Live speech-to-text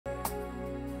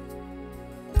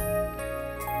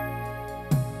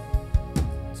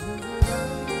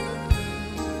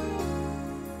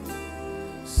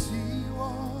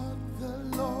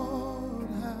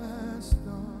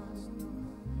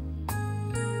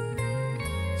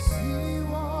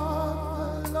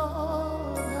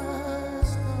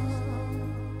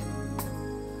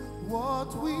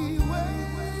What we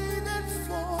waited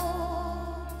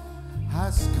for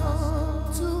has come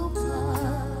to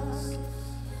pass.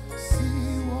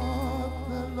 See what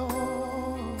the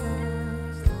Lord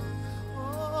has done.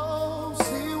 Oh,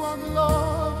 see what the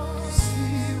Lord,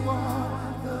 see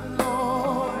what the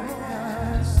Lord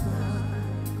has done.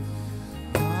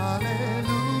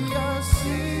 Hallelujah,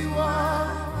 see what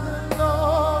the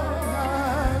Lord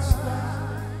has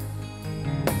done.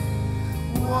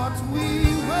 What we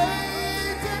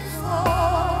waited for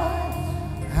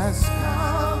has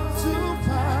come to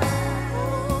pass.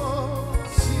 Oh,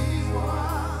 see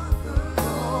what the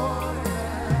Lord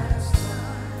has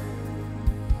done.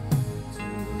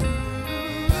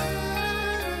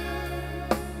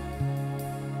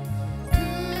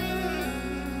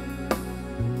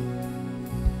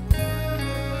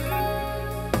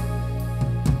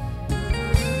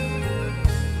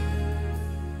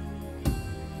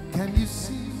 Can you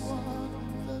see what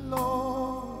the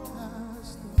Lord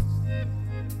has done?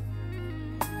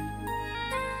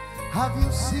 Have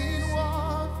you seen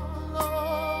what the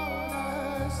Lord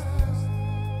has done?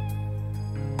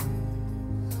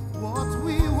 What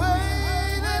we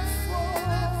waited for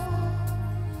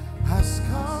has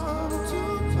come to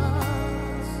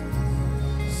pass.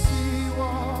 See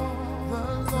what the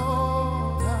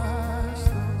Lord has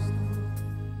done.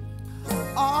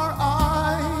 Our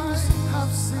eyes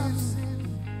have seen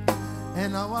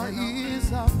and our ears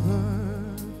have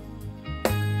heard.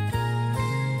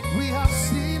 We have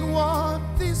seen what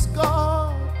this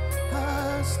God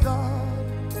has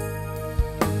done.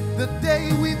 The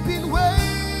day we've been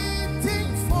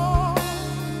waiting for,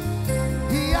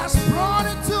 He has brought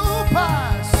it to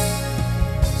pass.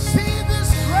 See this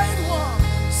great one,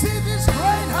 see this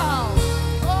great house.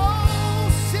 Oh,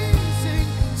 sing, sing,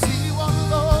 see what the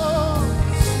Lord,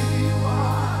 see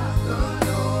what the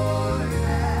Lord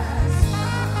has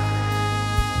done.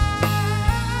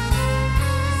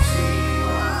 See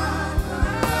what the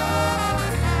Lord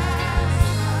has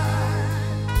done.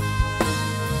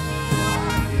 What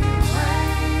we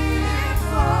waited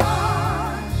for has come to pass. See what the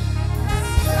Lord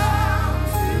has done.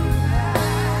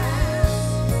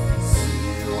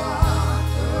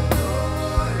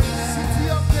 City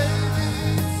of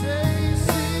David, say,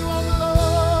 see what the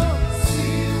Lord,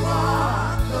 see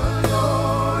what the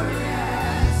Lord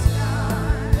has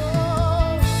done.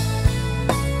 Oh,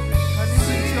 can you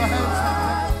lift your hands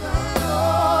up? The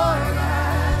Lord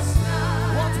has done.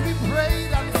 What we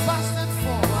prayed and fasted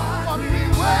for, what we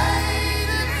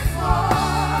waited for,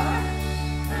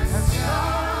 has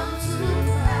come to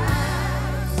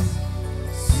pass.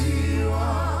 See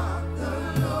what the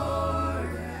Lord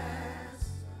has.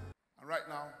 And right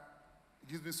now, it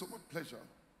gives me so much pleasure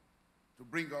to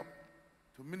bring up,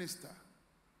 to minister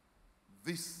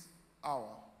this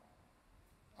hour,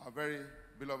 our very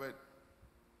beloved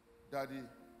Daddy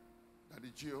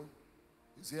Gio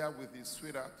is here with his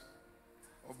sweetheart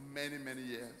of many, many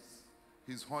years,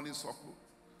 his honeysuckle,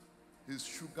 his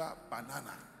sugar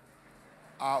banana,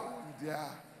 our own dear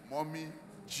Mommy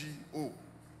G.O.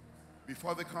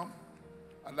 Before they come,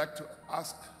 I'd like to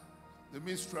ask the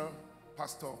minstrel,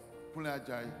 Pastor Kunle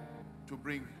Ajayi, to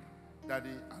bring Daddy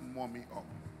and Mommy up.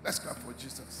 Let's clap for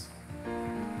Jesus.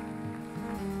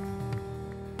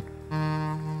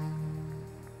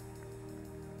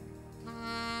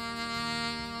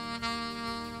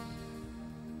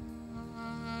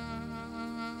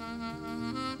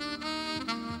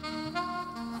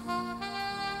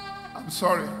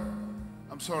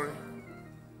 I'm sorry.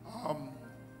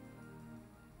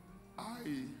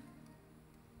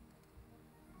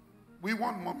 We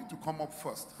want Mommy to come up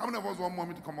first. How many of us want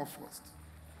Mommy to come up first?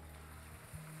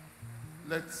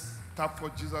 Let's tap for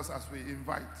Jesus as we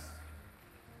invite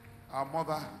our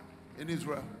mother in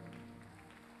Israel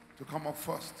to come up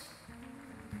first.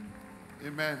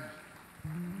 Amen.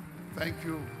 Thank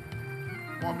you,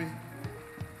 Mommy.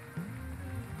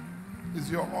 It's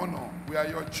your honor. We are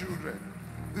your children.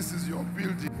 This is your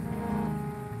building.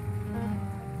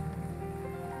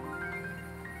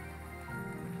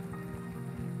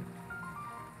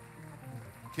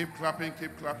 Keep clapping,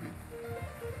 keep clapping.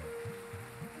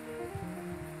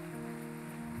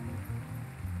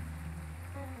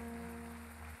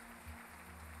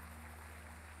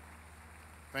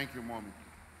 Thank you, Mommy.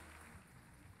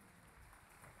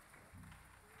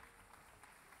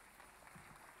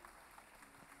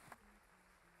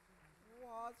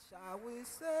 What shall we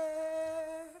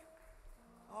say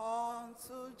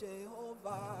unto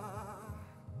Jehovah?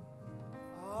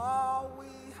 All we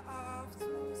have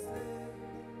to say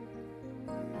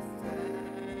is thank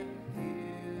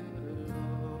you,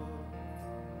 Lord.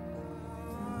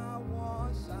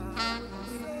 What shall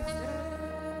we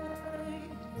say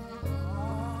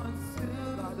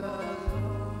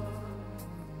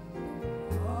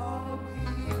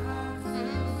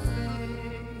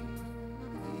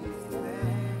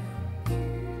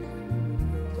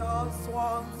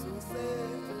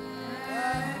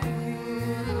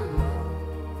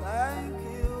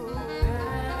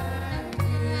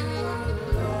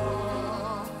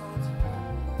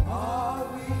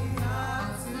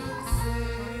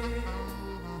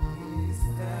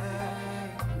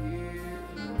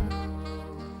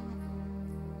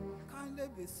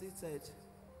seated.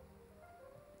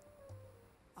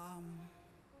 I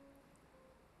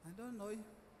don't know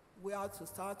where to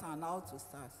start and how to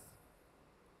start,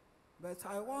 but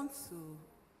I want to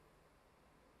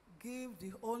give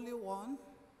the only one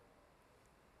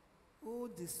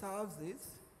who deserves it,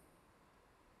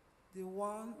 the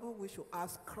one who we should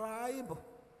ascribe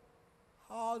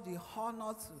all the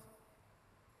honor to.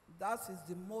 That is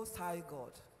the Most High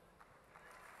God.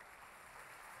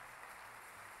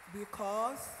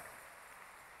 Because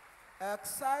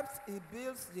except he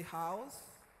builds the house,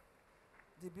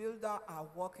 the builder are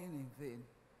working in vain.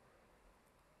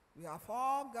 We have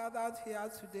all gathered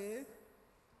here today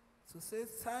to say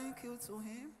thank you to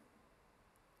him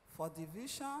for the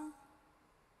vision,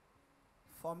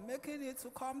 for making it to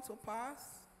come to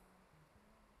pass,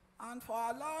 and for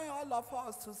allowing all of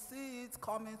us to see it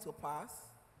coming to pass,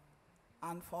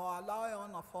 and for allowing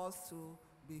all of us to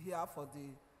be here for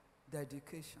the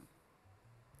dedication.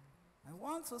 I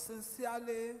want to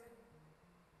sincerely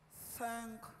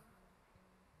thank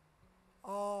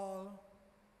all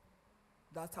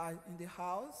that are in the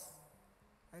house.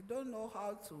 I don't know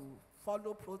how to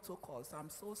follow protocols. I'm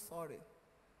so sorry.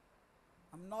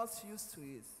 I'm not used to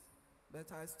it.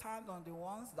 But I stand on the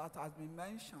ones that have been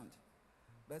mentioned.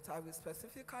 But I will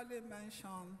specifically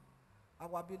mention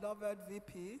our beloved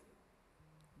VP,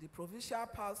 the provincial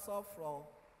pastor from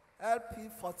LP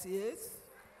 48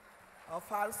 of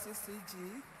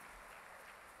RCCG.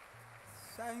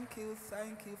 Thank you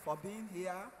for being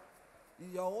here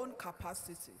in your own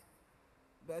capacity.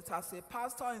 But as a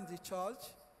pastor in the church,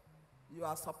 you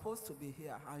are supposed to be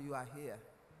here, and you are here.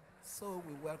 So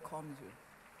we welcome you.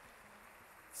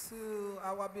 To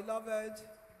our beloved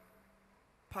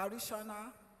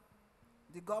parishioner,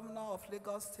 the governor of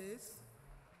Lagos State,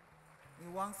 he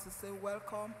wants to say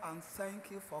welcome and thank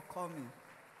you for coming.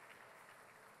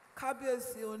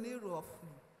 Kábíyèsí onírù ọ̀fun,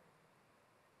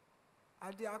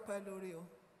 adé apẹ́ lórí o,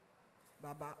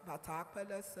 bàtà apẹ́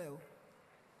lẹ́sẹ̀ o,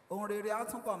 ohun rere á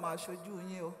túnbọ̀ máa ṣojú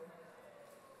yín o,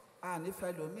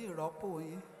 ànífẹ́ lòmí ìrọ́pò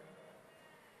yín.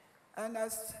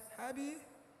 Ernest Hebi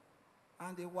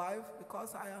and the wife,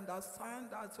 because I understand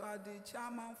that you are the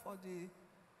chairman for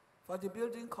the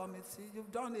building committee.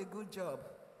 You've done a good job.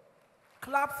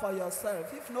 Clap for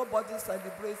yourself. If nobody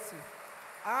celebrates you,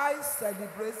 I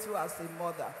celebrate you as a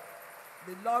mother.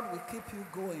 The Lord will keep you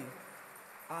going,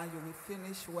 and you will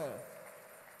finish well.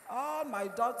 All my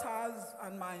daughters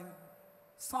and my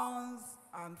sons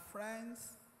and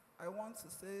friends, I want to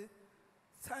say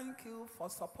thank you for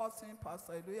supporting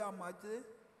Pastor Eluya Amade.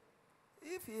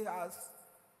 If he has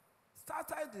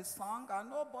started the song and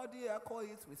nobody echoed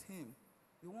it with him,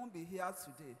 he won't be here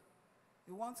today.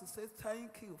 We want to say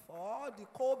thank you for all the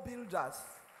co-builders.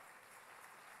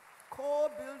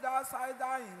 Co-builders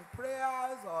either in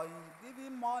prayers or in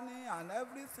giving money and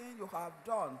everything you have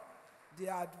done. The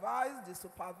advice, the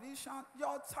supervision,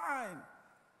 your time.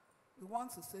 We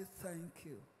want to say thank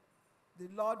you. The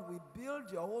Lord will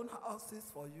build your own houses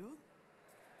for you.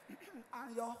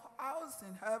 And your house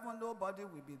in heaven, nobody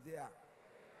will be there.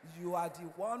 You are the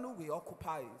one who will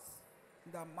occupy it.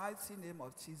 In the mighty name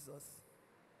of Jesus.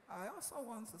 I also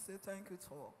want to say thank you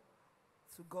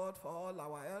to God for all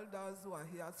our elders who are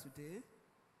here today.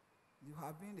 You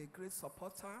have been a great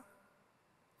supporter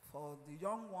for the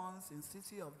young ones in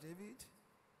City of David.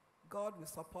 God will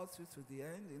support you to the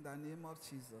end in the name of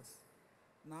Jesus.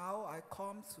 Now I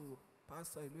come to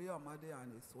Pastor Eluya Amade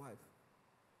and his wife.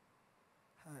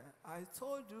 I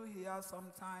told you here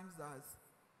sometimes that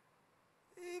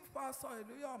if Pastor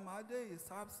Eluya Amade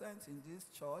is absent in this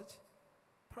church,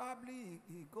 probably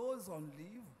he goes on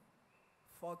leave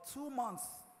for 2 months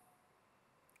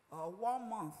or 1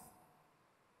 month.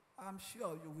 I'm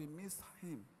sure you will miss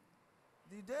him.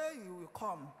 The day he will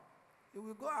come, you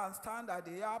will go and stand at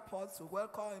the airport to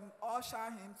welcome him, usher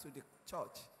him to the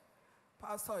church.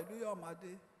 Pastor Eluya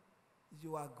Amade,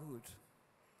 you are good.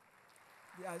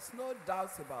 There is no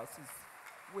doubt about it.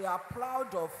 We are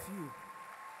proud of you.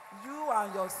 You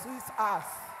and your sweet ass.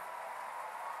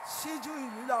 Shiju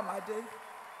Eluya Amade,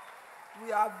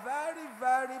 we are very,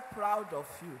 very proud of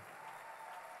you.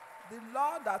 The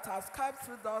Lord that has kept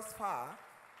you thus far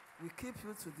will keep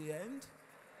you to the end.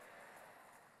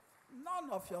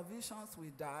 None of your visions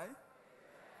will die.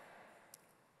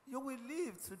 You will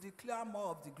live to declare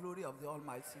more of the glory of the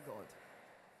Almighty God.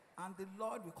 And the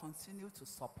Lord will continue to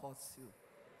support you.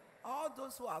 All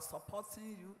those who are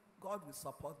supporting you, God will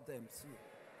support them too.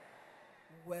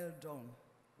 Well done.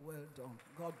 Well done.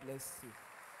 God bless you.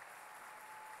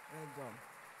 Well done.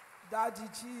 Daddy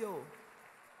Gio.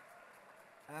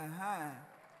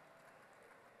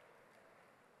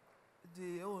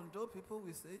 The Ondo people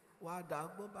will say,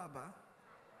 Wadagbo Baba.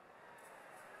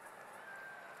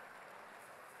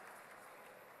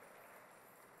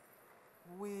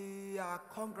 are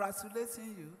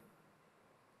congratulating you.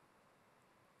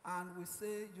 And we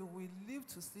say you will live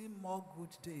to see more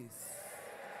good days.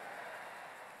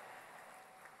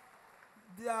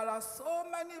 There are so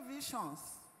many visions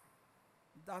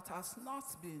that has not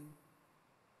been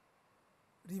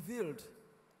revealed.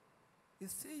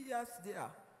 It's still yet there.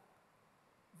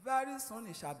 Very soon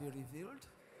it shall be revealed.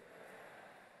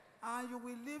 And you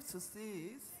will live to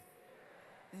see it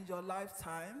in your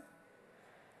lifetime.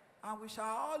 And we shall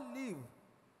all live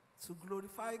to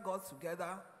glorify God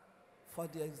together for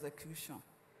the execution.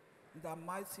 In the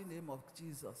mighty name of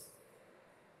Jesus.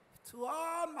 To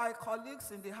all my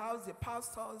colleagues in the house, the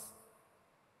pastors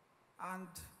and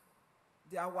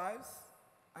their wives,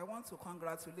 I want to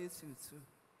congratulate you too.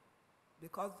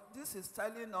 Because this is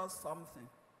telling us something.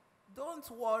 Don't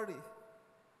worry.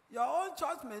 Your own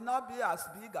church may not be as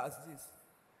big as this,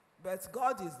 but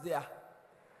God is there.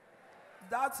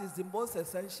 That is the most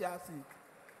essential thing.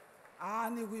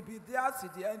 And He will be there till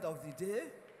the end of the day.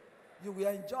 You will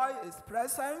enjoy His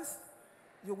presence.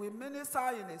 You will minister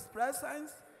in His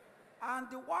presence. And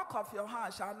the work of your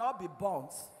hand shall not be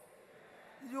burnt.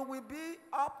 You will be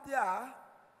up there,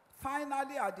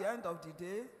 finally at the end of the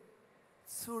day,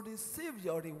 to receive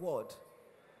your reward.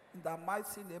 In the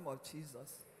mighty name of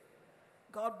Jesus.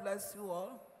 God bless you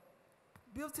all.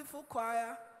 Beautiful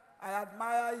choir, I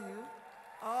admire you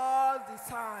all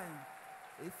the time.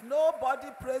 If nobody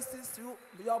praises you,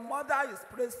 your mother is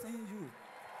praising you.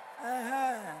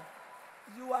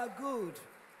 You are good.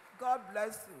 God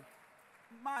bless you.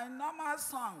 My normal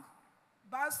song,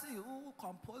 Basi, who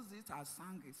composed it, has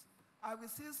sang it. I will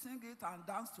still sing it and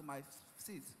dance to my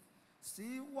seat.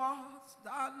 See what the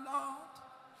Lord.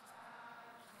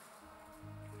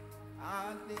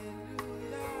 Hallelujah.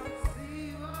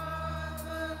 See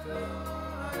what the Lord.